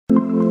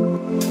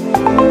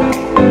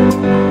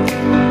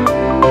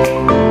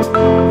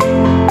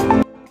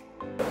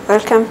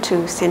Welcome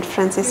to St.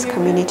 Francis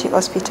Community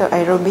Hospital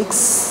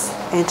Aerobics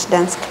and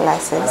Dance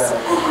classes.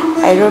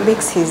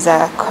 Aerobics is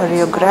a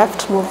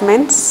choreographed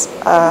movements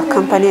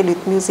accompanied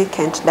with music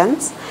and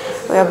dance,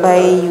 whereby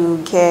you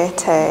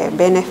get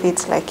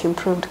benefits like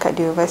improved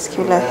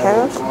cardiovascular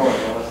health.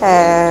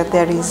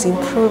 There is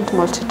improved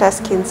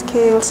multitasking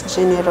skills,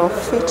 general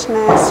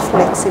fitness,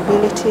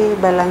 flexibility,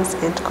 balance,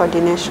 and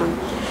coordination.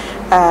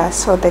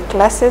 So the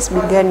classes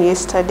began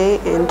yesterday,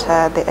 and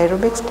the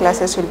aerobics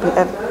classes will be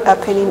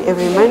happening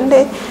every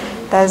Monday,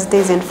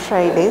 Thursdays and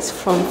Fridays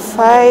from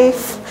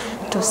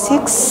 5 to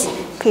 6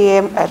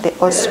 p.m. at the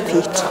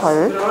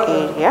hospital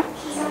area.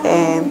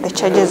 And the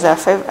charges are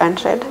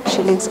 500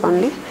 shillings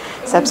only,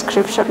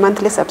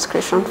 monthly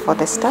subscription for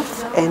the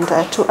staff, and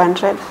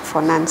 200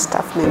 for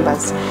non-staff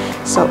members.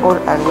 So all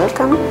are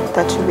welcome.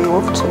 That we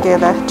work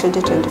together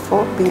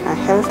 2024, being a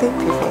healthy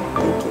people.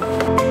 Thank you.